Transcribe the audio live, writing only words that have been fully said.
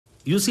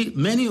You see,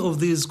 many of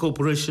these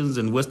corporations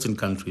and Western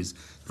countries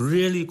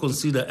really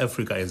consider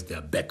Africa as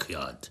their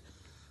backyard,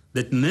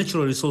 that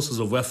natural resources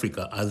of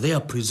Africa are their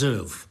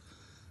preserve.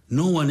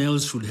 No one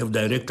else should have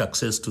direct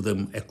access to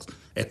them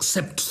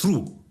except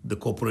through the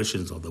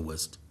corporations of the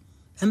West.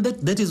 And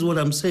that is what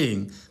I'm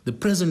saying. The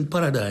present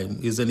paradigm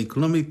is an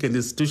economic and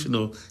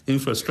institutional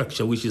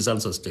infrastructure which is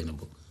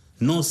unsustainable.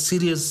 No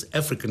serious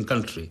African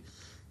country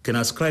can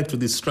ascribe to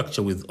this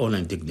structure with honor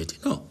and dignity.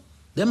 No,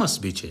 there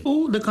must be change.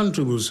 Oh, the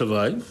country will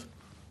survive.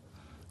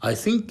 I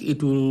think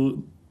it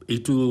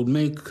will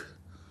make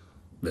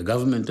the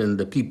government and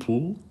the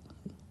people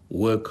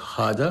work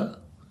harder,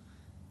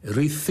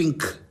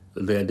 rethink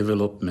their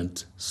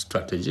development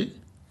strategy,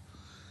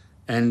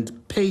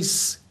 and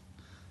pace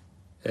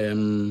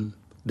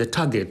the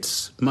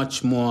targets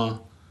much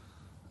more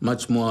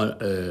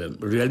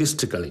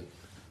realistically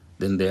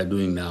than they are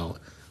doing now.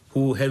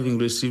 Who, having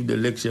received a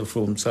lecture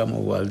from some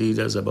of our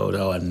leaders about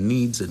our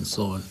needs and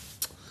so on,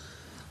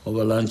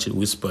 over lunch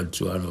whispered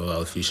to one of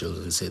our officials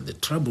and said, the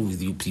trouble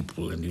with you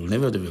people, and you'll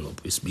never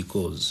develop, is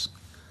because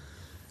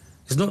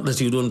it's not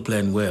that you don't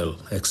plan well,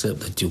 except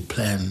that you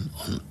plan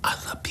on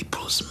other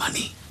people's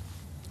money.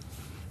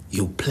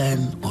 You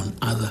plan on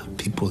other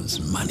people's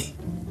money.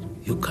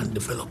 You can't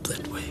develop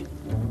that way.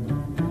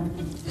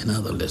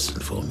 Another lesson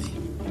for me.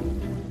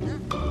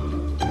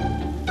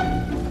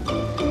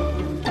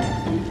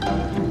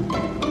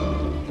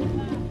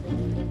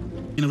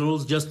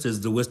 Minerals, just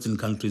as the Western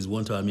countries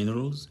want our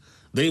minerals,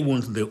 they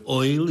want the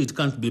oil. It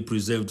can't be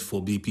preserved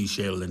for BP,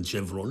 Shell, and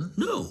Chevron.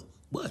 No.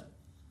 What?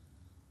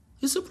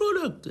 It's a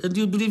product. And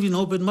do you believe in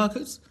open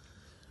markets?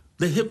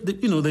 They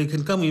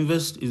can come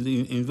invest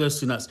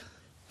in us.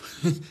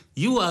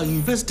 You are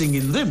investing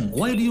in them.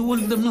 Why do you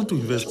want them not to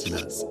invest in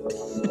us?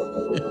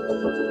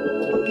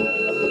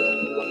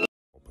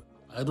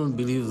 I don't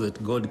believe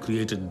that God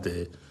created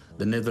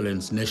the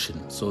Netherlands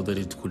nation so that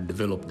it could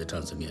develop the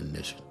Tanzanian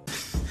nation.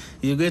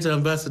 You get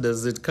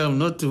ambassadors that come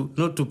not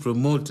to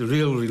promote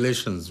real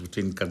relations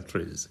between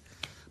countries,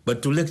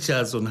 but to lecture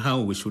us on how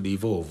we should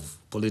evolve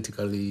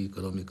politically,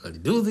 economically.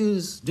 Do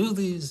this, do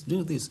this,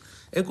 do this.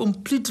 A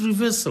complete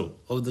reversal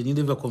of the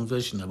Geneva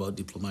Convention about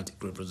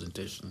diplomatic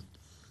representation.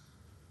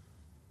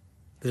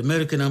 The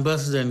American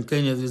ambassador in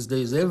Kenya these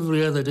days,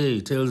 every other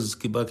day, tells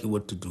Kibaki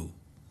what to do.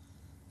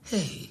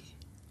 Hey,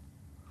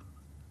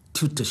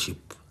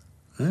 tutorship,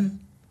 huh?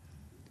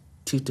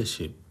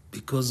 Tutorship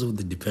because of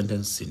the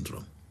dependence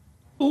syndrome.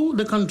 Oh,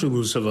 the country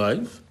will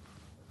survive.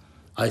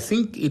 I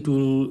think it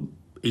will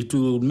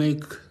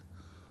make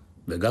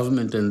the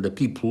government and the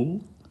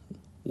people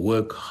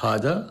work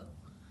harder,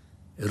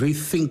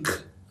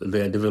 rethink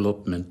their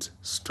development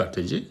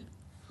strategy,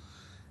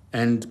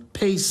 and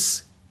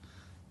pace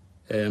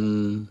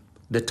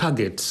the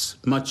targets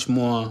much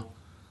more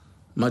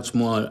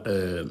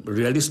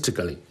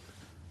realistically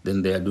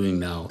than they are doing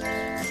now.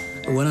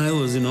 When I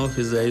was in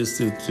office, I used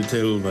to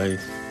tell my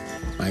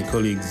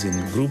colleagues in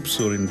groups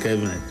or in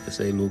cabinet, I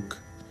say, look,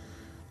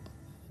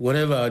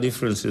 whatever our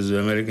differences with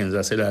Americans,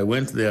 I said, I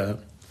went there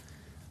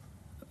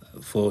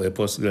for a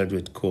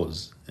postgraduate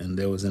course, and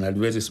there was an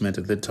advertisement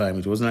at that time,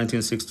 it was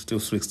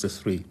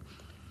 1962-63,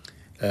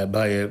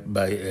 by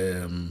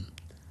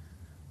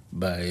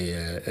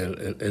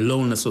a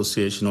loan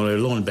association, or a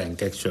loan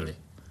bank, actually.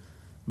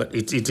 But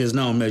it is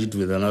now merged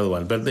with another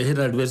one. But the head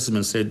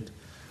advertisement said,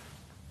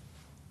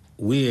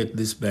 we at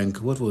this bank,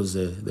 what was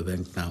the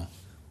bank now?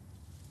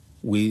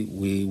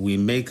 We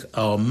make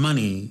our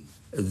money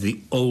the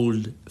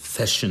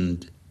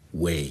old-fashioned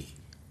way.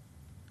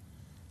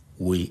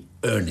 We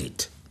earn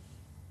it.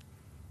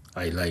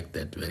 I like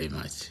that very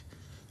much.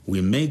 We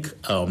make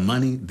our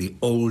money the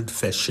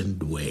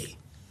old-fashioned way.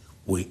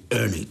 We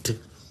earn it.